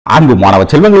அன்பு மாணவ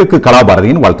செல்வங்களுக்கு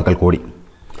கலாபாரதியின் வாழ்த்துக்கள் கோடி.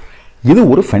 இது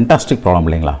ஒரு ஃபென்டாஸ்டிக் ப்ராப்ளம்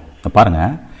இல்லைங்களா? பாருங்க,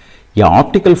 a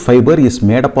optical fiber is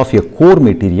made up of a core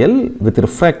material with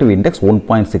refractive index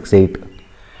 1.68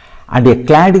 and a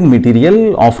cladding material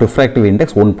of refractive index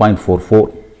 1.44.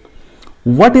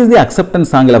 What is the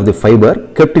acceptance angle of the fiber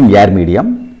kept in air medium?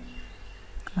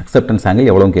 Acceptance angle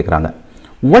எவ்வளவுன்னு கேக்குறாங்க.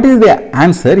 What is the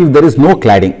answer if there is no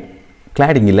cladding?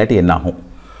 Cladding இல்லாட்டி என்ன ஆகும்?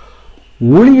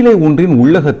 ஒளியிலை ஒன்றின்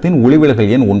உள்ளகத்தின்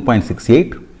ஒளிவிலகல் எண் 1.68,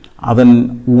 அதன்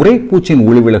உறைப்பூச்சின்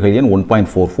ஒளிவிலகல் எண்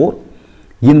 1.44.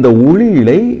 இந்த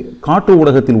ஒளியிலை காற்று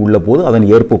ஊடகத்தில் உள்ள போது அதன்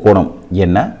ஏற்பு கோணம்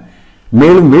என்ன?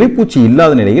 மேலும் வெளிப்பூச்சி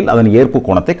இல்லாத நிலையில் அதன் ஏற்பு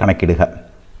கோணத்தை கணக்கிடுக.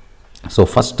 ஸோ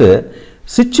ஃபஸ்ட்டு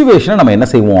சிச்சுவேஷனை நம்ம என்ன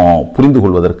செய்வோம் புரிந்து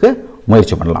கொள்வதற்கு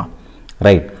முயற்சி பண்ணலாம்.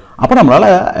 ரைட், அப்போ நம்மளால்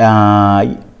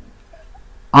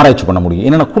ஆராய்ச்சி பண்ண முடியும்.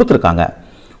 என்னென்ன கொடுத்துருக்காங்க?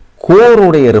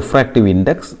 கோருடைய ரிஃப்ராக்டிவ்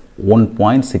இண்டெக்ஸ்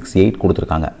 1.68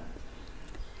 கொடுத்துருக்காங்க.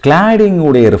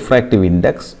 கிளாடிங்குடைய ரிஃப்ராக்டிவ்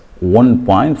இண்டெக்ஸ்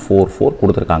 1.44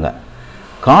 கொடுத்துருக்காங்க.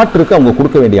 காற்றுக்கு அவங்க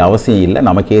கொடுக்க வேண்டிய அவசியம் இல்லை,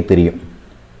 நமக்கே தெரியும்.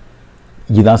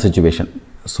 இதுதான் சிச்சுவேஷன்.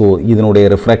 ஸோ இதனுடைய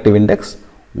ரிஃப்ராக்டிவ் இண்டெக்ஸ்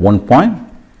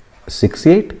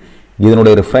 1.68,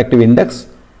 இதனுடைய ரிஃப்ராக்டிவ் இண்டெக்ஸ்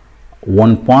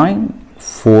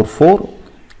 1.44,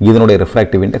 இதனுடைய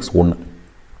ரிஃப்ராக்டிவ் இண்டெக்ஸ் 1.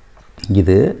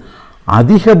 இது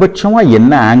அதிகபட்சமாக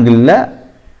என்ன ஆங்கிளில்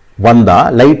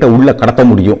வந்தால் லைட்டை உள்ளே கடத்த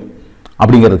முடியும்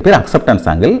அப்படிங்கிறதுக்கு பேர் அக்செப்டன்ஸ்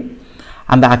ஆங்கிள்.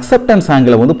 அந்த அக்செப்டன்ஸ்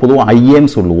ஆங்கிளை வந்து பொதுவாக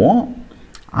ஐஏன்னு சொல்லுவோம்.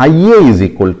 IA is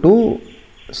equal to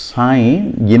sine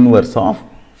inverse of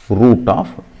root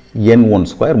of n1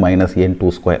 square minus n2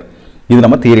 square. இது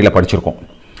நம்ம தியரியில் படிச்சிருக்கோம்.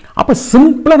 அப்போ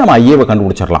சிம்பிளாக நம்ம ஐஏவை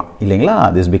கண்டுபிடிச்சிடலாம் இல்லைங்களா?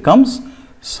 This becomes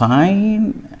sine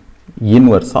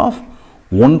inverse of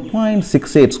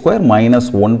 1.68 square minus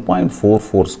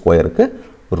 1.44 ஸ்கொயருக்கு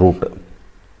ரூட்டு.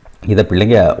 இதை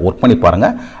பிள்ளைங்க ஒர்க் பண்ணி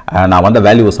பாருங்கள். நான் வந்து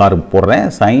வேல்யூ சார் போடுறேன்.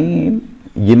 சைன்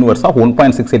இன்வர்ஸ் ஆஃப்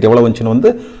 1.68 எவ்வளோ வந்துச்சுன்னு வந்து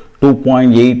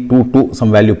 2.822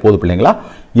 சம் வேல்யூ போகுது பிள்ளைங்களா.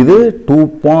 இது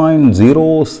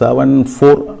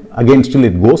 2.074 அகெயின் ஸ்டில்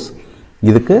இட் கோஸ்.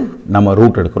 இதுக்கு நம்ம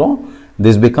ரூட் எடுக்கிறோம்.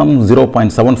 திஸ் பிகம்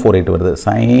 0.748 வருது.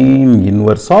 Sine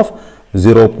inverse of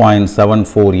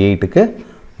 0.748க்கு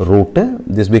route.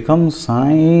 This become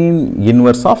sine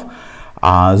inverse of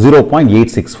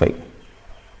 0.865.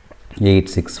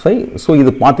 So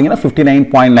இது பார்த்தீங்கன்னா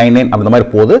 59.99 அந்த மாதிரி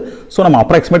போகுது. ஸோ நம்ம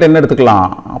அப்ராக்சிமேட் என்ன எடுத்துக்கலாம்?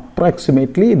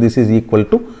 Approximately this is equal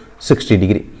to 60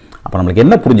 degree. அப்போ நம்மளுக்கு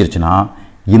என்ன புரிஞ்சிருச்சுன்னா,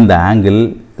 இந்த ஆங்கிள்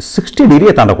 60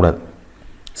 டிகிரியை தாண்டக்கூடாது.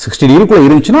 60 டிகிரிக்குள்ளே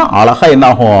இருந்துச்சுன்னா அழகாக என்ன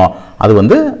ஆகும்? அது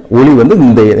வந்து ஒளி வந்து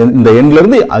இந்த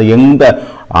எண்ட்லேருந்து அது எந்த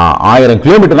 1000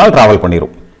 கிலோமீட்டர்னாலும் ட்ராவல்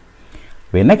பண்ணிடும்.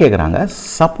 இப்போ என்ன கேட்குறாங்க?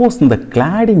 சப்போஸ் இந்த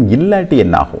கிளாடிங் இல்லாட்டி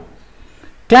என்ன ஆகும்?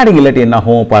 கிளாடிங் இல்லாட்டி என்ன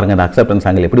ஆகும் பாருங்கள். இந்த அக்செப்டன்ஸ்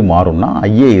ஆங்கிள் எப்படி மாறும்னா,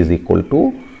 IA is equal to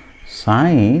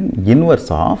sine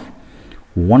inverse of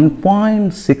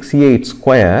 1.68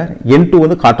 square n2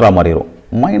 வந்து காற்றா மாறிடும்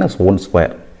மைனஸ் 1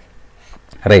 ஸ்கொயர்.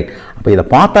 ரைட், அப்போ இதை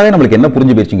பார்த்தாவே நம்மளுக்கு என்ன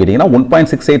புரிஞ்சு போயிடுச்சுன்னு கேட்டிங்கன்னா,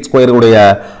 1.68 ஸ்கொயருடைய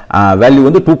வேல்யூ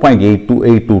வந்து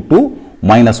 2.822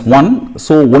 minus 1.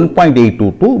 So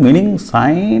 1.822 meaning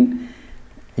sine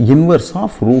inverse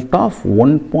of root of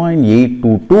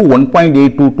 1.822.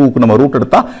 1.822க்கு நம்ம ரூட்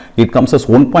எடுத்தால் it comes as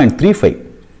 1.35.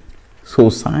 So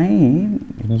sine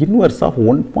inverse of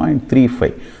 1.35.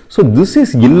 So this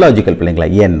is illogical பிள்ளைங்களா.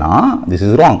 ஏன்னா திஸ்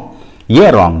இஸ் ராங்.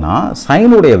 ஏன் ராங்னா,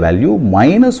 சைனுடைய வேல்யூ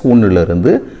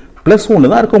 -1லிருந்து +1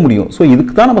 தான் இருக்க முடியும். ஸோ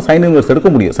இதுக்கு தான் நம்ம சைன் இன்வர்ஸ் எடுக்க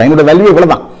முடியும். சைனோட வேல்யூ இவ்வளோ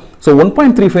தான். ஸோ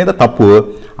 1.35 தான் தப்பு.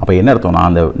 அப்போ என்ன அர்த்தம்னா,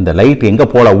 இந்த லைட் எங்கே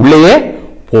போகல? உள்ளேயே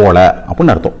போகல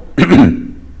அப்படின்னு அர்த்தம்.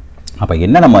 அப்போ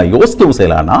என்ன நம்ம யோசிக்க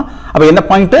செய்யலாம்னா, அப்போ என்ன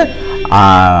பாயிண்ட்டு?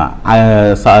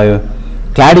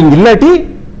 கிளாடிங் இல்லாட்டி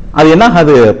அது என்ன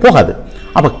அது போகாது.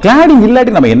 அப்போ கிளாடிங்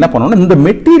இல்லாட்டி நம்ம என்ன பண்ணணும்? இந்த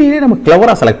மெட்டீரியலே நம்ம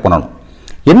கிளவராக செலக்ட் பண்ணணும்.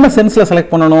 என்ன சென்ஸில்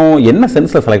செலக்ட் பண்ணணும்? என்ன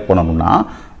சென்ஸில் செலக்ட் பண்ணணும்னா,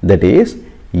 that is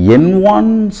n1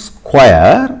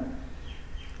 square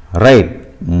right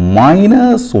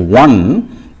minus 1.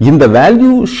 இந்த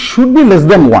value should be less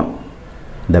than 1.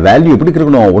 இந்த வேல்யூ எப்படி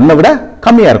இருக்கணும்? 1 விட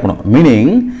கம்மியாக இருக்கணும்.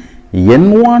 மீனிங்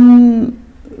n1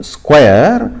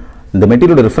 ஸ்கொயர் இந்த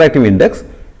மெட்டீரியலோட refractive index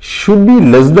should be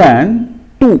less than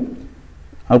 2.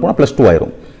 அது போனால் +2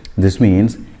 ஆயிரும். This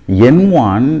means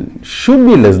n1 should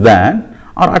be less than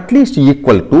or at least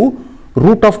equal to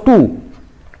root of 2.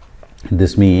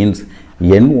 This means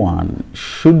n1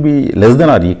 should be less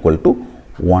than or equal to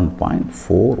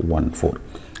 1.414.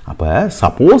 அப்போ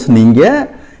suppose நீங்கள்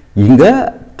இங்கே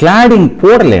cladding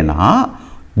போடலைன்னா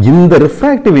இந்த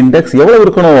refractive index எவ்வளோ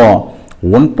இருக்கணும்?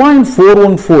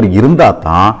 1.414 இருந்தால்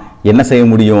தான் என்ன செய்ய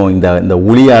முடியும்? இந்த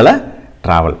ஒளியால்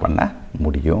ட்ராவல் பண்ண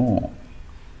முடியும்.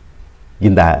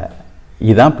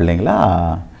 இதான் பிள்ளைங்களா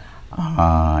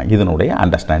இதனுடைய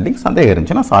அண்டர்ஸ்டாண்டிங். சந்தேகம்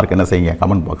இருந்துச்சுன்னா சாருக்கு என்ன செய்யுங்க?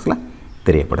 கமெண்ட் பாக்ஸில்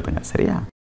தெரியப்படுத்துங்க. சரியா?